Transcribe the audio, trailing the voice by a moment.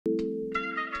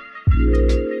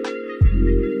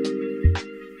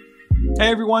Hey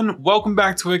everyone, welcome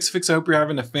back to Wix Fix. I hope you're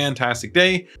having a fantastic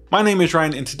day. My name is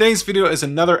Ryan and today's video is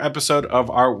another episode of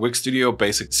our Wix Studio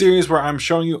Basics series where I'm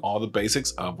showing you all the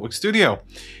basics of Wix Studio.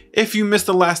 If you missed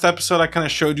the last episode, I kind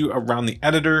of showed you around the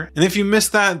editor. And if you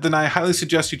missed that, then I highly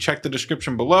suggest you check the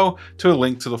description below to a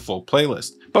link to the full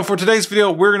playlist. But for today's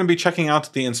video, we're going to be checking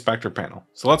out the inspector panel.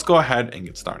 So let's go ahead and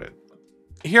get started.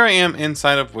 Here I am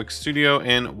inside of Wix Studio,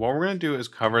 and what we're going to do is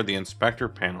cover the inspector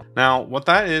panel. Now, what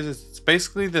that is it's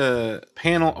basically the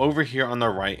panel over here on the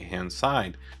right hand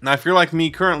side. Now, if you're like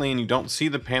me currently and you don't see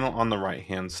the panel on the right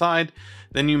hand side,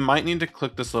 then you might need to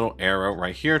click this little arrow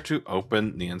right here to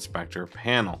open the inspector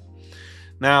panel.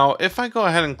 Now, if I go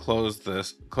ahead and close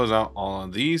out all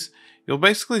of these, you'll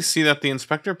basically see that the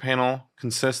inspector panel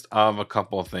consists of a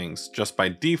couple of things. Just by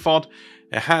default,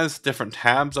 it has different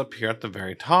tabs up here at the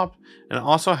very top, and it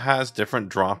also has different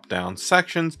drop-down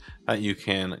sections that you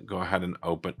can go ahead and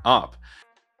open up.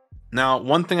 Now,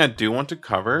 one thing I do want to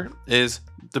cover is,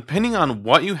 depending on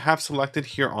what you have selected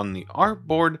here on the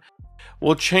artboard,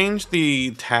 will change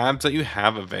the tabs that you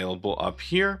have available up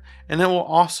here, and it will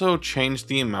also change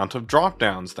the amount of drop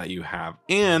downs that you have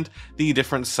and the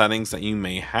different settings that you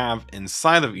may have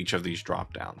inside of each of these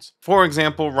drop downs. For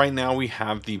example, right now we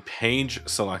have the page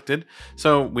selected,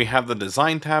 so we have the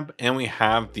design tab and we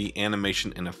have the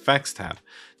animation and effects tab.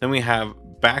 Then we have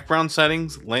background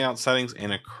settings, layout settings,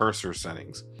 and a cursor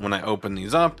settings. When I open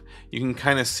these up, you can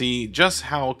kind of see just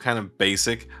how kind of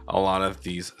basic a lot of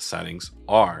these settings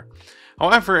are.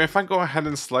 However, if I go ahead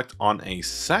and select on a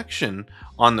section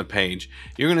on the page,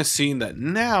 you're going to see that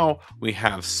now we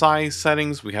have size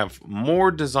settings, we have more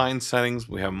design settings,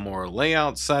 we have more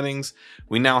layout settings,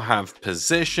 we now have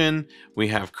position, we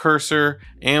have cursor,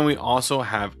 and we also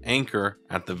have anchor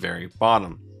at the very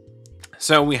bottom.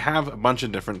 So we have a bunch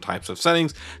of different types of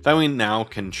settings that we now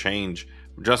can change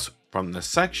just from this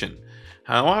section.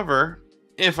 However,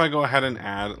 if I go ahead and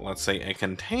add, let's say, a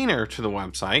container to the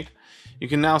website, you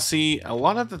can now see a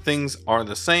lot of the things are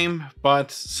the same,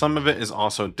 but some of it is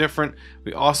also different.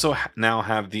 We also now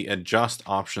have the adjust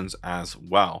options as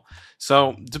well.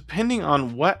 So depending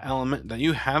on what element that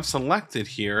you have selected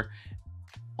here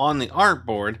on the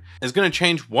artboard is going to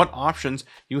change what options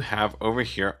you have over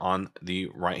here on the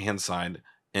right hand side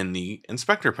in the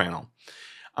inspector panel.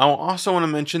 I will also want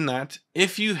to mention that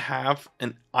if you have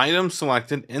an item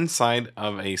selected inside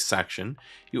of a section,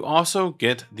 you also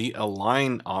get the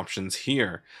align options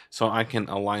here. So I can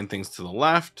align things to the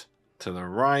left, to the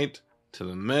right, to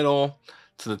the middle,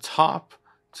 to the top,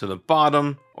 to the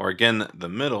bottom, or again, the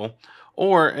middle.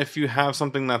 Or if you have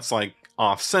something that's like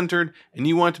off-centered and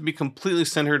you want it to be completely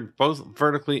centered both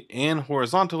vertically and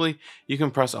horizontally, you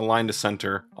can press align to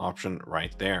center option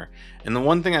right there. And the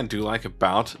one thing I do like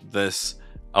about this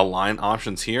align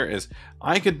options here is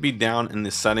I could be down in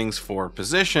the settings for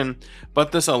position,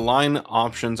 but this align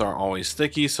options are always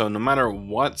sticky, so no matter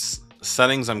what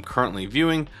settings I'm currently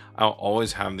viewing, I'll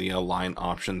always have the align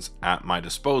options at my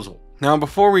disposal. Now,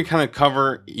 before we kind of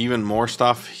cover even more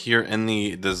stuff here in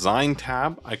the design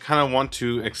tab, I kind of want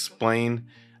to explain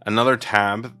another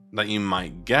tab that you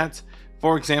might get.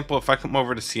 For example, if I come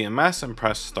over to CMS and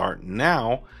press start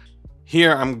now,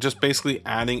 here I'm just basically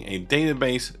adding a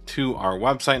database to our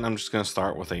website, and I'm just going to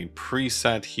start with a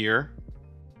preset here.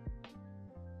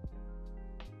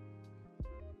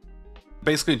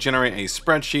 Basically generate a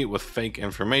spreadsheet with fake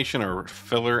information or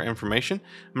filler information.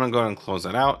 I'm going to go ahead and close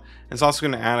that out. It's also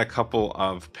going to add a couple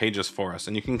of pages for us,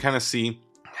 and you can kind of see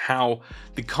how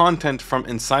the content from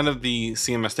inside of the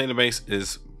CMS database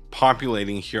is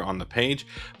populating here on the page.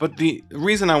 But the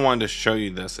reason I wanted to show you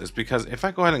this is because if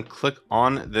I go ahead and click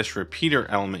on this repeater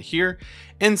element here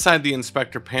inside the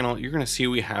inspector panel, you're going to see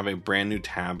we have a brand new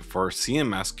tab for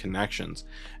CMS connections,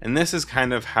 and this is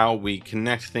kind of how we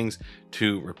connect things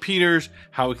to repeaters,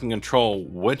 how we can control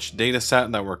which data set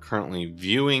that we're currently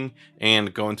viewing,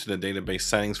 and go into the database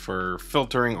settings for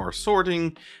filtering or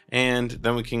sorting. And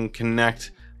then we can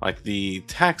connect, like, the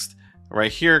text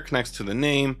right here connects to the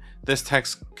name, this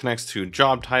text connects to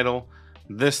job title,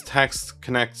 this text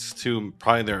connects to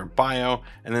probably their bio,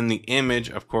 and then the image,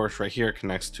 of course, right here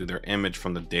connects to their image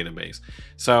from the database.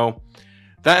 So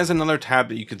that is another tab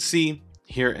that you could see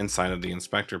here inside of the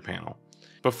inspector panel.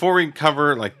 Before we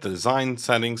cover like the design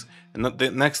settings, and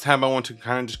the next tab I want to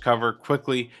kind of just cover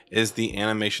quickly is the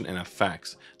animation and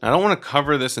effects. Now, I don't want to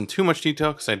cover this in too much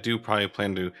detail because I do probably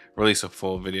plan to release a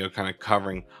full video kind of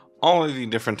covering all of the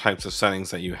different types of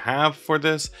settings that you have for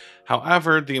this.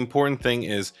 However, the important thing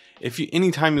is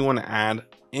anytime you want to add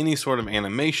any sort of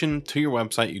animation to your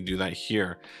website, you do that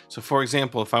here. So for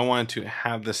example, if I wanted to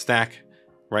have the stack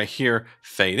right here,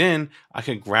 fade in, I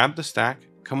could grab the stack,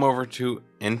 come over to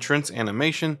entrance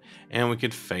animation, and we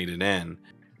could fade it in.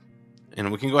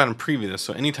 And we can go ahead and preview this.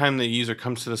 So anytime the user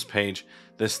comes to this page,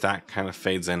 this stack kind of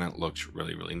fades in. It looks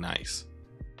really, really nice.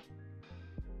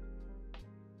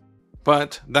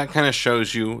 But that kind of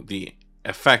shows you the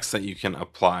effects that you can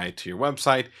apply to your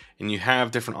website. And you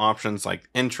have different options like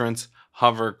entrance,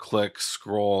 hover, click,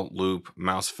 scroll, loop,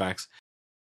 mouse effects.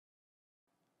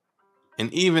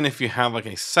 And even if you have like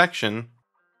a section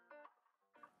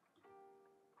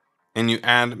and you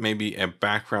add maybe a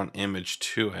background image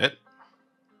to it,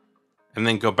 and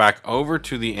then go back over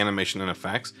to the animation and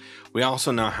effects, we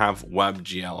also now have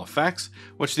WebGL effects,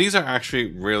 which these are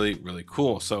actually really, really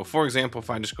cool. So for example, if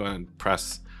I just go ahead and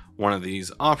press one of these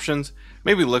options,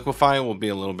 maybe Liquify will be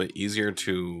a little bit easier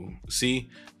to see,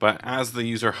 but as the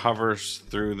user hovers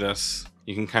through this,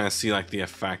 you can kind of see like the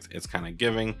effect it's kind of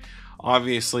giving.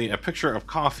 Obviously, a picture of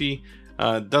coffee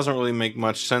doesn't really make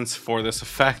much sense for this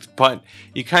effect, but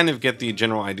you kind of get the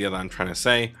general idea that I'm trying to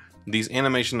say. These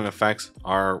animation and effects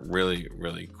are really,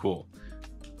 really cool.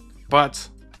 But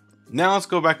now let's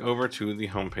go back over to the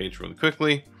home page really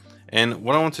quickly. And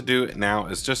what I want to do now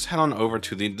is just head on over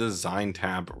to the design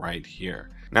tab right here.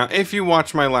 Now, if you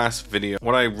watched my last video,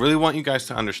 what I really want you guys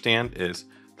to understand is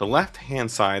the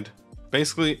left-hand side,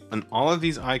 basically in all of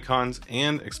these icons,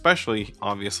 and especially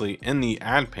obviously in the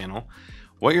add panel,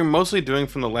 what you're mostly doing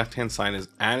from the left-hand side is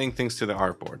adding things to the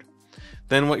artboard.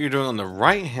 Then what you're doing on the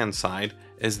right-hand side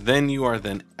is then you are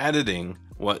then editing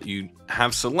what you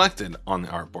have selected on the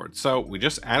artboard. So we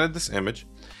just added this image,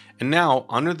 and now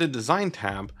under the design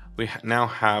tab, we now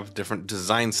have different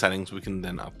design settings we can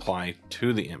then apply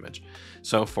to the image.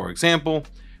 So for example,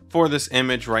 for this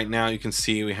image right now, you can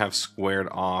see we have squared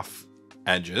off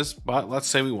edges, but let's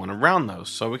say we want to round those.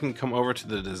 So we can come over to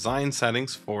the design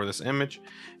settings for this image,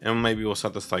 and maybe we'll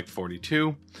set this like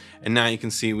 42. And now you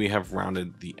can see we have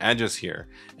rounded the edges here.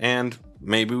 And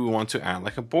maybe we want to add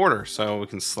like a border. So we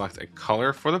can select a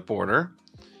color for the border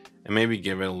and maybe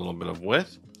give it a little bit of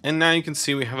width. And now you can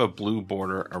see we have a blue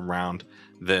border around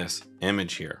this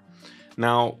image here.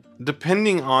 Now,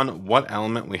 depending on what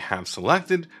element we have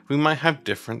selected, we might have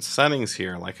different settings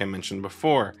here, like I mentioned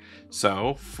before.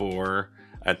 So for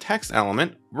a text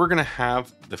element, we're going to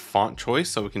have the font choice.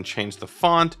 So we can change the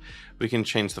font, we can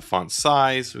change the font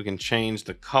size, we can change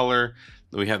the color.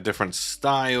 We have different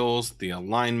styles, the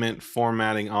alignment,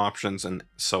 formatting options, and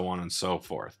so on and so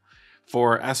forth.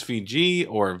 For SVG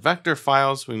or vector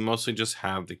files, we mostly just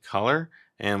have the color,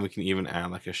 and we can even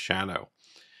add like a shadow.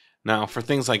 Now for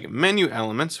things like menu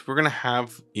elements, we're going to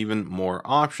have even more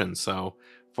options. So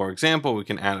for example, we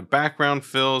can add a background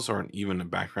fills or even a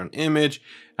background image.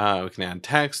 We can add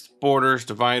text, borders,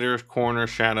 dividers,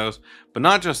 corners, shadows, but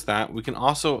not just that, we can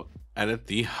also edit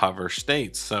the hover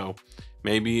states. So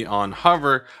maybe on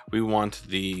hover, we want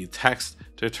the text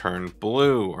to turn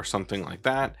blue or something like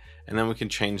that. And then we can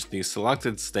change the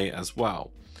selected state as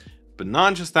well. But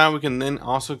not just that, we can then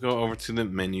also go over to the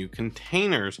menu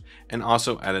containers and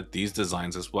also edit these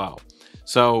designs as well.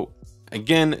 So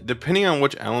again, depending on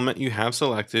which element you have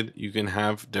selected, you can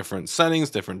have different settings,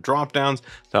 different drop downs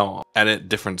that'll edit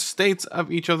different states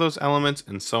of each of those elements,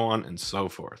 and so on and so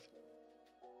forth.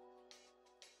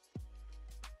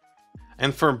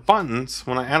 And for buttons,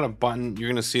 when I add a button, you're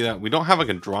going to see that we don't have like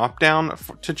a drop down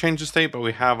to change the state, but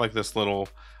we have like this little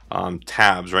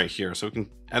tabs right here. So we can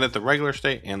edit the regular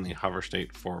state and the hover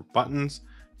state for buttons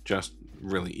just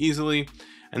really easily.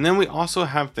 And then we also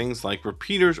have things like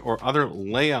repeaters or other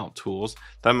layout tools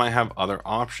that might have other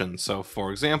options. So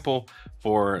for example,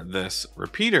 for this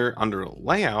repeater under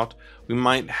layout, we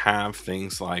might have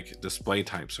things like display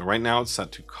type. So right now it's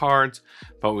set to cards,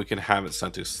 but we could have it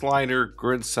set to slider,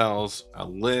 grid cells, a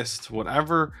list,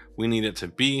 whatever we need it to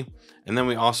be. And then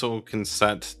we also can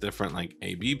set different like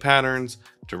A/B patterns,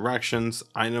 directions,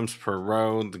 items per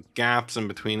row, the gaps in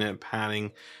between it,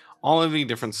 padding, all of the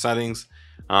different settings.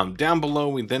 Down below,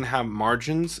 we then have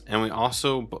margins, and we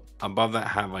also above that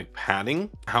have like padding.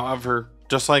 However,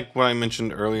 just like what I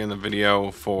mentioned earlier in the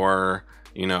video for,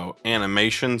 you know,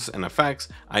 animations and effects,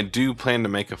 I do plan to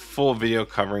make a full video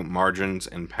covering margins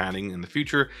and padding in the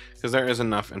future because there is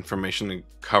enough information to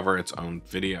cover its own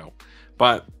video.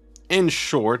 But in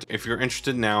short, if you're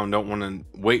interested now and don't want to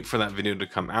wait for that video to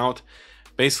come out,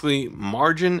 basically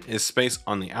margin is space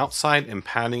on the outside and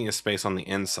padding is space on the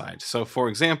inside. So for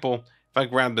example, if I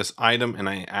grab this item and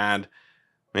I add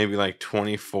maybe like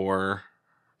 24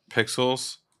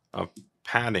 pixels of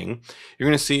padding, you're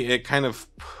going to see it kind of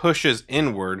pushes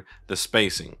inward the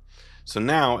spacing. So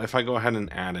now if I go ahead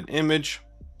and add an image,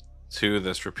 to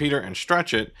this repeater and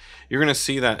stretch it, you're going to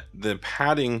see that the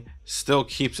padding still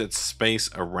keeps its space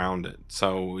around it,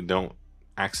 so we don't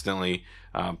accidentally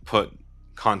put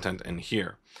content in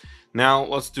here. Now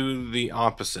let's do the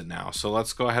opposite now. So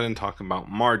let's go ahead and talk about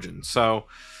margin. So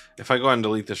if I go ahead and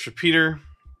delete this repeater,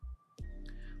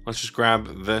 let's just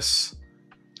grab this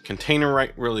container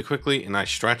right really quickly and I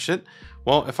stretch it.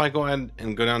 Well, if I go ahead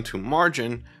and go down to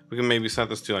margin, we can maybe set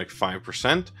this to like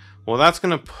 5%. Well, that's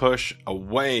going to push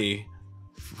away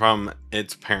from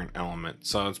its parent element.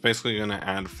 So it's basically going to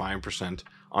add 5%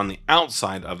 on the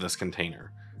outside of this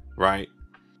container, right?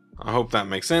 I hope that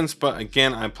makes sense. But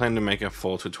again, I plan to make a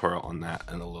full tutorial on that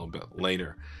in a little bit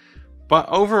later. But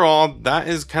overall, that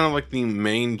is kind of like the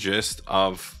main gist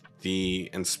of the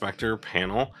inspector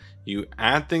panel. You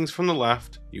add things from the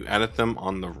left, you edit them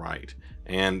on the right.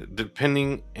 And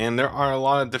there are a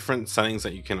lot of different settings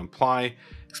that you can apply,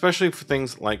 especially for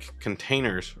things like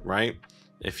containers, right?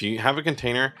 If you have a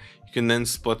container, you can then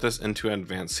split this into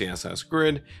advanced CSS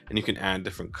grid, and you can add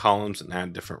different columns and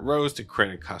add different rows to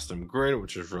create a custom grid,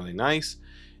 which is really nice.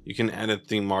 You can edit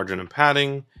the margin and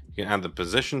padding. You can add the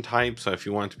position type. So if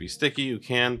you want it to be sticky, you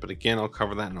can, but again, I'll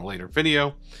cover that in a later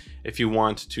video. If you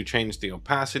want to change the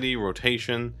opacity,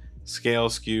 rotation, scale,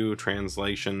 skew,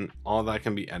 translation, all that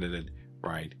can be edited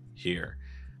right here.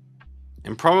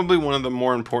 And probably one of the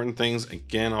more important things,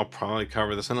 again, I'll probably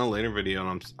cover this in a later video,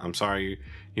 and I'm sorry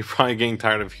you're probably getting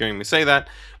tired of hearing me say that,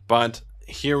 but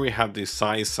here we have these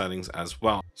size settings as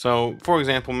well. So for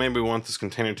example, maybe we want this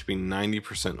container to be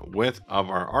 90% width of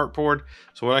our artboard.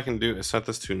 So what I can do is set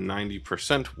this to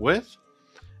 90% width,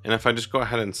 and if I just go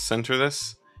ahead and center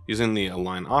this using the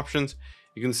align options,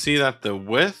 you can see that the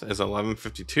width is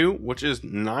 1152, which is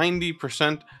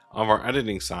 90% of our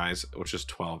editing size, which is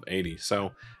 1280.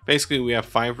 So basically we have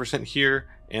 5% here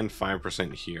and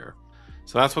 5% here.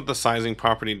 So that's what the sizing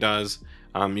property does.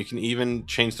 You can even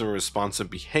change the responsive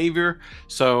behavior.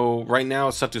 So right now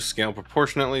it's set to scale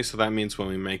proportionately. So that means when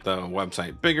we make the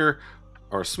website bigger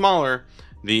or smaller,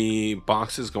 the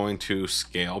box is going to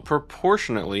scale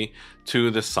proportionately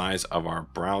to the size of our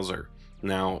browser.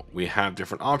 Now we have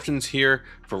different options here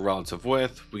for relative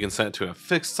width. We can set it to a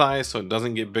fixed size so it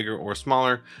doesn't get bigger or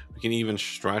smaller. We can even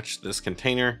stretch this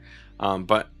container.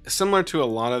 But similar to a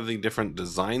lot of the different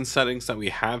design settings that we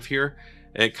have here,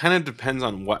 it kind of depends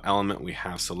on what element we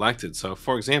have selected. So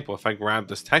for example, if I grab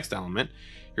this text element,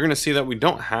 you're going to see that we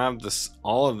don't have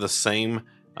all of the same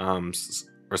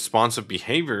responsive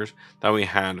behaviors that we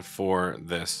had for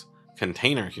this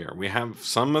container here. We have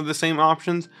some of the same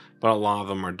options, but a lot of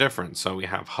them are different. So we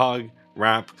have hug,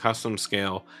 wrap, custom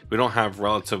scale. We don't have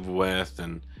relative width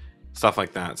and stuff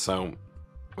like that. So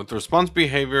with the response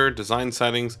behavior, design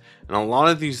settings, and a lot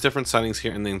of these different settings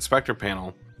here in the inspector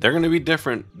panel, they're going to be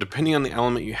different depending on the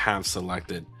element you have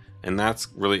selected. And that's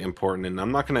really important. And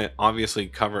I'm not going to obviously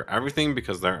cover everything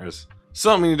because there is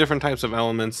so many different types of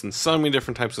elements and so many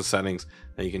different types of settings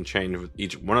that you can change with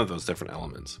each one of those different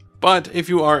elements. But if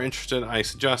you are interested, I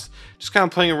suggest just kind of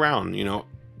playing around,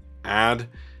 add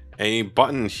a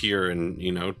button here and,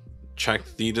 check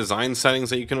the design settings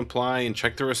that you can apply and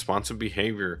check the responsive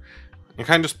behavior and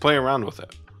kind of just play around with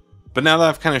it. But now that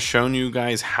I've kind of shown you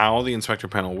guys how the inspector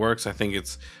panel works, I think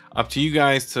it's up to you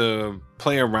guys to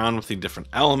play around with the different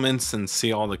elements and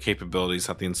see all the capabilities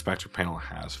that the inspector panel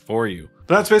has for you.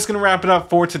 But that's basically gonna wrap it up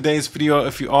for today's video.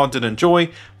 If you all did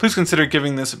enjoy, please consider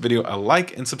giving this video a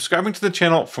like and subscribing to the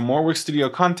channel for more Wix Studio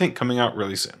content coming out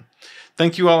really soon.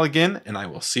 Thank you all again, and I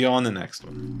will see you on the next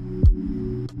one.